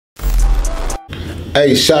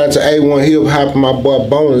Hey, shout out to A1HipHop and my boy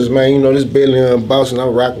Bonus, man. You know, this Billion Boss, and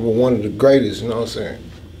I'm rocking with one of the greatest, you know what I'm saying?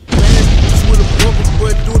 With a bubble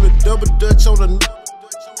butt doing a double dutch on the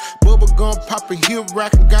bubble gum popping heel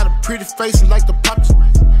rockin', got a pretty face like the pops.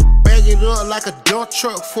 Bag it up like a dump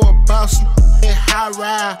truck for a boss. High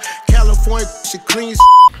ride, California, shit clean.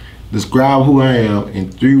 Describe who I am in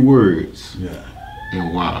 3 words. Yeah.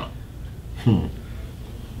 And wow.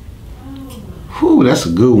 Whew, that's a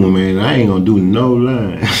good one, man. I ain't gonna do no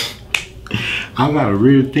line. I gotta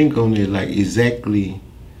really think on it, like exactly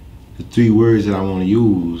the 3 words that I wanna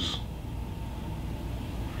use.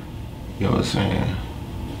 You know what I'm saying?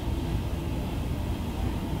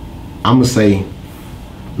 I'ma say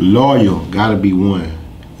loyal, gotta be 1.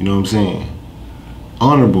 You know what I'm saying?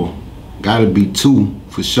 Honorable, gotta be 2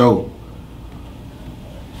 for sure.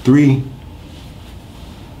 3,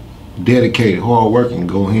 dedicated, hard working,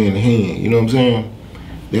 go hand in hand. You know what I'm saying?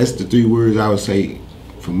 That's the 3 words I would say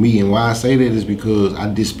for me. And why I say that is because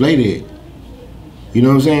I display that. You know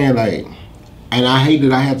what I'm saying? Like, and I hate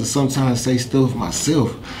that I have to sometimes say stuff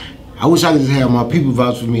myself. I wish I could just have my people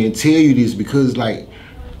vouch for me and tell you this, because like,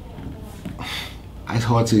 it's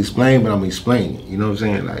hard to explain, but I'm explaining it. You know what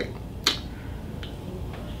I'm saying? Like,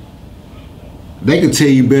 they can tell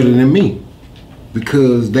you better than me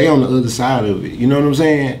because they on the other side of it. You know what I'm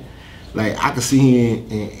saying? Like, I can sit here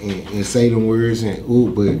and say them words and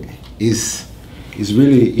ooh, but it's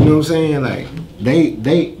really, you know what I'm saying? Like,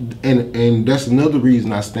 and that's another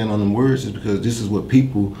reason I stand on them words, is because this is what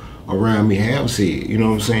people around me have said. You know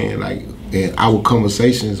what I'm saying? Like, in our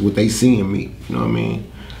conversations, what they see in me. You know what I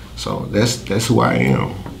mean? So that's who I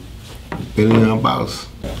am. Billion Boss.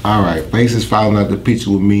 All right, Faces falling out the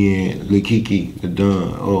picture with me and Lil Kiki, the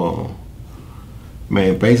Don. Oh,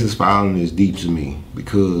 man, Faces falling is deep to me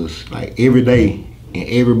because like every day in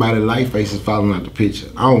everybody's life, Faces falling out the picture.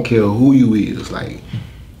 I don't care who you is. Like,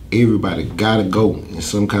 everybody gotta go in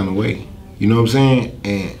some kind of way. You know what I'm saying?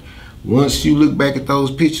 And once you look back at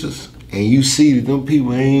those pictures and you see that them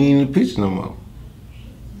people ain't in the picture no more,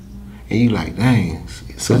 and you like, dang,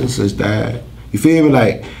 such and such died. You feel me?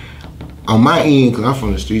 Like, on my end, cause I'm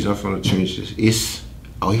from the streets, I'm from the trenches, it's,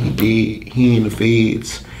 oh, he dead, he in the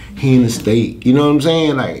feds, he in the state. You know what I'm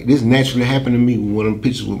saying? Like, this naturally happened to me with one of them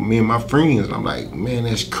pictures with me and my friends. And I'm like, man,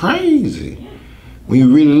 that's crazy when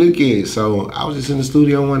you really look at it. So I was just in the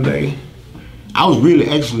studio one day. I was really,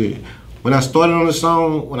 actually, when I started on the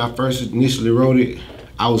song, when I first initially wrote it,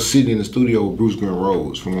 I was sitting in the studio with Bruce Green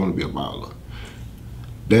Rose from Wanna Be a Baller.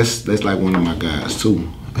 That's like one of my guys too.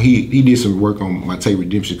 He did some work on my tape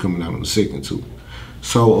Redemption coming out on the 2nd too.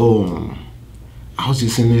 So I was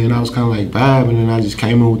just in there and I was kind of like vibing, and I just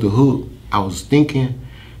came in with the hook. I was thinking,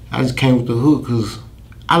 I just came with the hook because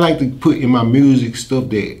I like to put in my music stuff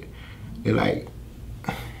that like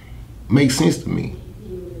makes sense to me.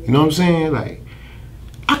 You know what I'm saying? Like,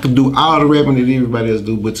 I could do all the rapping that everybody else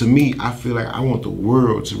do, but to me, I feel like I want the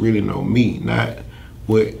world to really know me, not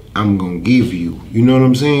what I'm gonna give you. You know what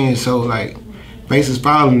I'm saying? So like, Faces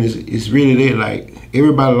Falling is really that. Like,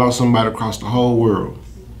 everybody lost somebody across the whole world.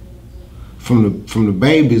 From the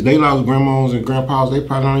babies, they lost grandmas and grandpas they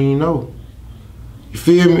probably don't even know. You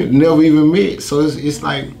feel me? Never even met. So it's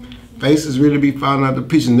like, faces really be falling out the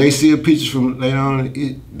picture. And they see a picture from later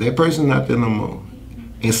on, that person not there no more.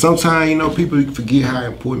 And sometimes, you know, people forget how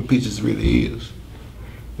important pictures really is.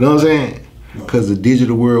 You know what I'm saying? Because the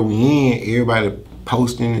digital world we in, everybody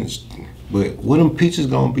posting, but what them pictures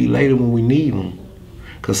gonna be later when we need them?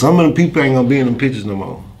 Because some of them people ain't gonna be in them pictures no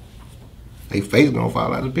more. They face gonna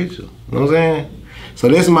fall out of the picture. You know what I'm saying? So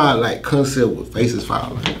that's my like concept with Faces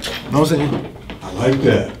Falling. You know what I'm saying? I like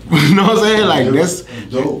that. You know what I'm saying?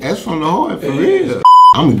 Like, that's from the heart, for real.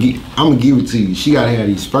 I'm gonna give it to you. She gotta have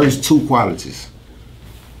these first 2 qualities: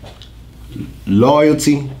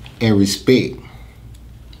 loyalty and respect.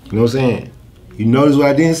 You know what I'm saying? You notice what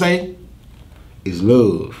I didn't say? It's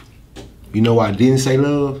love. You know why I didn't say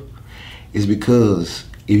love? It's because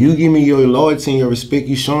if you give me your loyalty and your respect,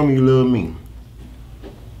 you show me you love me.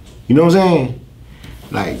 You know what I'm saying?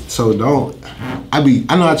 Like, so don't, I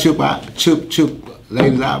know I chip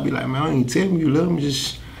ladies, I'll be like, man, don't even tell me you love me,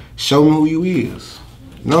 just show me who you is.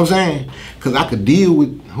 You know what I'm saying? Cause I could deal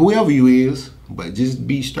with whoever you is, but just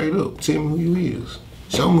be straight up, tell me who you is.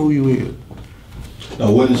 Show me who you is.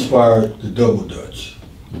 Now, what inspired the Double Dutch?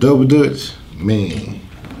 Double Dutch, man.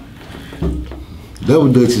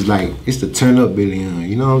 Double Dutch is like, it's the turn up Billion.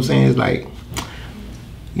 You know what I'm saying? It's like,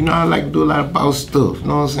 you know, I like to do a lot of boss stuff. You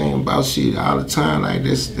know what I'm saying? About shit all the time. Like,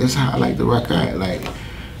 that's how I like to rock out.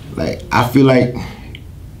 Like I feel like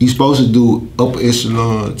you're supposed to do upper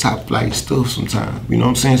echelon, top flight stuff sometimes. You know what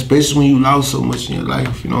I'm saying? Especially when you lost so much in your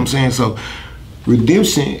life. You know what I'm saying? So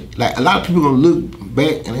redemption, like a lot of people gonna look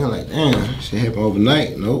back and they're like, damn, shit happened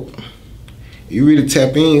overnight. Nope. You really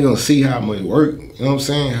tap in, you're gonna see how much work, you know what I'm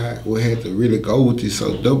saying? How we had to really go with this.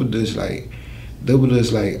 So Double Dutch like,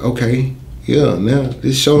 okay, yeah, now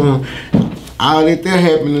this showing all that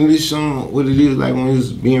happening, this showing what it is like when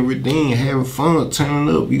it's being redeemed, having fun,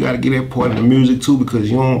 turning up. You gotta get that part of the music too, because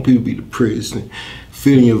you don't want people to be depressed and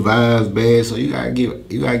feeling your vibes bad. So you gotta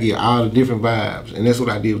get all the different vibes. And that's what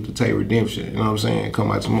I did with the Tay Redemption, you know what I'm saying?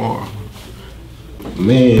 Come out tomorrow.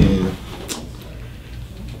 Man,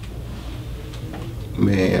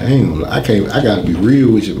 I gotta be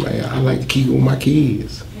real with you, man. I like to keep it with my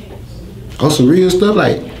kids. On some real stuff,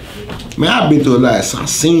 like, man, I've been through a lot, so I've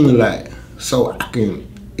seen a lot. So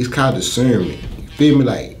it's called discernment. You feel me?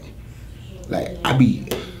 Like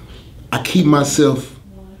I keep myself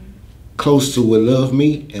close to what love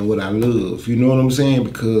me and what I love. You know what I'm saying?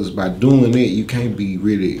 Because by doing that, you can't be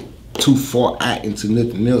really too far out into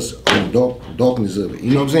nothing else on darkness of it.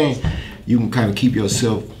 You know what I'm saying? You can kind of keep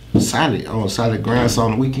yourself solid on solid ground. So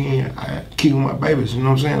on the weekend, I keep with my babies. You know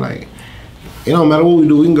what I'm saying? Like, it don't matter what we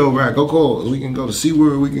do. We can go ride, go cars. We can go to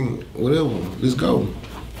SeaWorld. We can whatever. Let's go.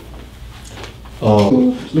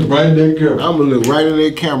 Look right in that camera. I'm gonna look right in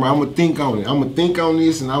that camera. I'm gonna think on it. I'm gonna think on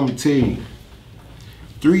this, and I'm gonna tell you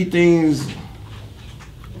 3 things,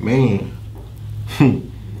 man.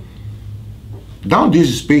 Don't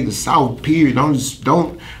disrespect the South. Period.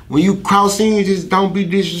 Don't. When you cross in, just don't be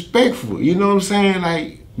disrespectful. You know what I'm saying?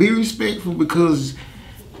 Like, be respectful, because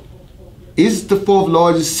it's the 4th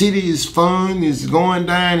largest city. It's fun. It's going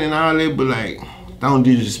down and all that. But like, don't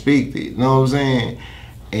disrespect it. You know what I'm saying?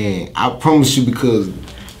 And I promise you, because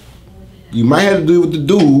you might have to deal with the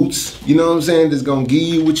dudes, you know what I'm saying, that's gonna give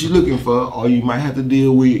you what you're looking for, or you might have to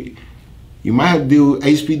deal with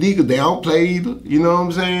HPD, because they don't play either, you know what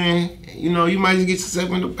I'm saying? You know, you might just get yourself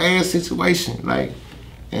in a bad situation, like,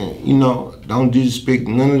 and you know, don't disrespect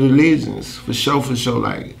none of the legends, for sure,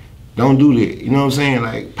 like, don't do that, you know what I'm saying?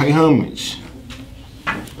 Like, pay homage,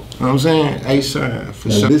 you know what I'm saying? H-Shine, for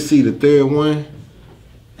sure. Let's see the 3rd one,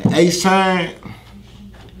 H-Shine.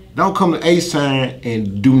 Don't come to H-Shine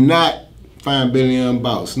and do not find Belly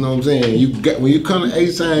Unboxed. You know what I'm saying? When you come to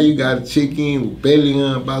H-Shine, you gotta check in with Belly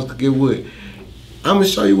Unboxed to get what? I'm gonna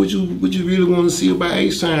show you what you really want to see about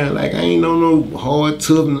H-Shine. Like, I ain't no hard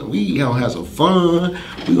tough. We gonna have some fun.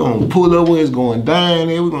 We gonna pull up where it's going down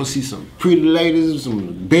there. We gonna see some pretty ladies,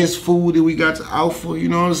 some best food that we got to offer. You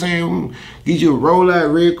know what I'm saying? We get you a roll out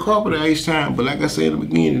red carpet at H-Shine. But like I said in the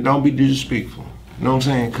beginning, don't be disrespectful. You know what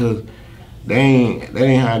I'm saying? Cause that ain't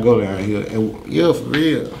how I go down here. And yeah, for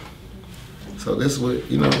real. So that's what,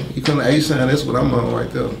 you know, you come to H-Shine, that's what I'm on right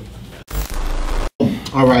there.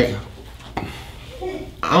 All right.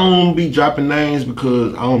 I don't be dropping names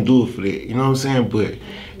because I don't do it for that, you know what I'm saying? But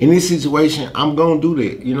in this situation, I'm gonna do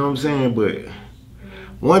that, you know what I'm saying? But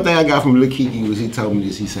one thing I got from Lil Kiki was he told me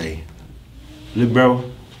this, he say, "Lil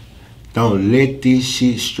bro, don't let this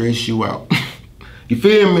shit stress you out." You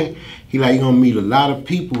feel me? He like, you gonna meet a lot of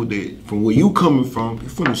people that from where you coming from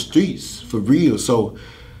the streets, for real. So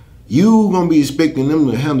you gonna be expecting them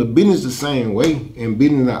to handle business the same way, and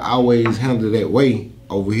business not always handle that way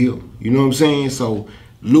over here. You know what I'm saying? So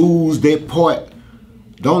lose that part.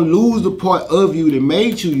 Don't lose the part of you that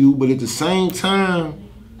made you, but at the same time,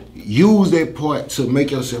 use that part to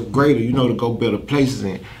make yourself greater, you know, to go better places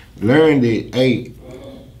and learn that, hey,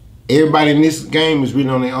 everybody in this game is really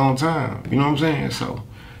on their own time. You know what I'm saying? So,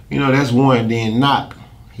 you know, that's one. Then Knock,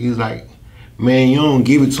 he's like, man, you don't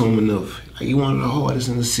give it to him enough. Like, you one of the hardest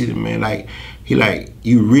in the city, man. Like, he like,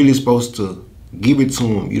 you really supposed to give it to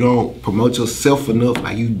him. You don't promote yourself enough.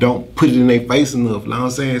 Like, you don't put it in their face enough. You know what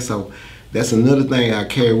I'm saying? So that's another thing I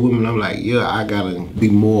carry with me. I'm like, yeah, I gotta be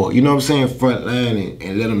more, you know what I'm saying, front line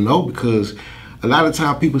and let them know, because a lot of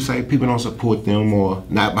times people say people don't support them or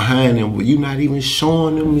not behind them, but you're not even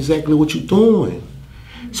showing them exactly what you're doing.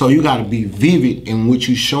 So you gotta be vivid in what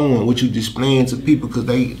you're showing, what you're displaying to people, because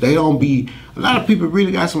they don't be, a lot of people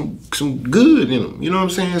really got some good in them, you know what I'm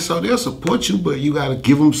saying? So they'll support you, but you gotta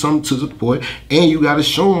give them something to support, and you gotta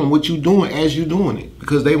show them what you're doing as you're doing it,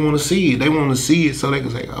 because they wanna see it. They wanna see it so they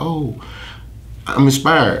can say, oh, I'm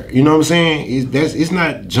inspired. You know what I'm saying? It's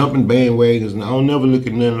not jumping bandwagons. I don't never look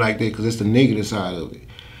at nothing like that, because it's the negative side of it.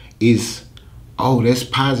 It's, oh, that's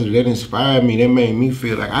positive. That inspired me. That made me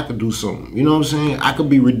feel like I could do something. You know what I'm saying? I could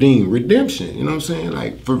be redeemed. Redemption. You know what I'm saying?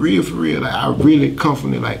 Like, for real, for real. Like, I really come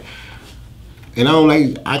from it. Like, and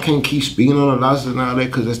I can't keep speaking on the losses and all that,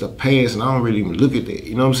 because that's the past, and I don't really even look at that.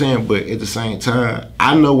 You know what I'm saying? But at the same time,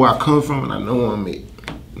 I know where I come from, and I know where I'm at. You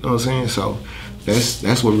know what I'm saying? So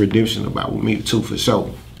that's what redemption about with me too, for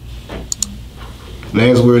sure.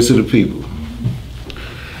 Last words to the people.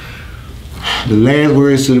 The last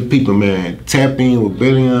words to the people, man. Tap in with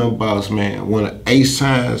Billy Young Boss, man. One of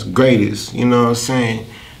H-Time's greatest, you know what I'm saying?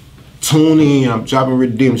 Tune in, I'm dropping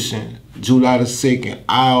Redemption, July the 2nd,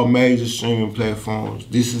 all major streaming platforms.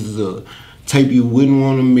 This is a tape you wouldn't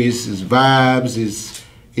want to miss. It's vibes,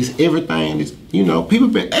 it's everything. It's, you know, people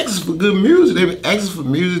been asking for good music. They've been asking for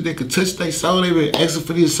music that could touch their soul. They've been asking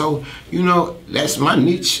for this. So, you know, that's my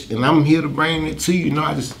niche, and I'm here to bring it to you. You know,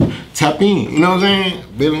 I just tap in. You know what I'm saying?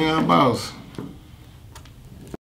 Billy Young Boss.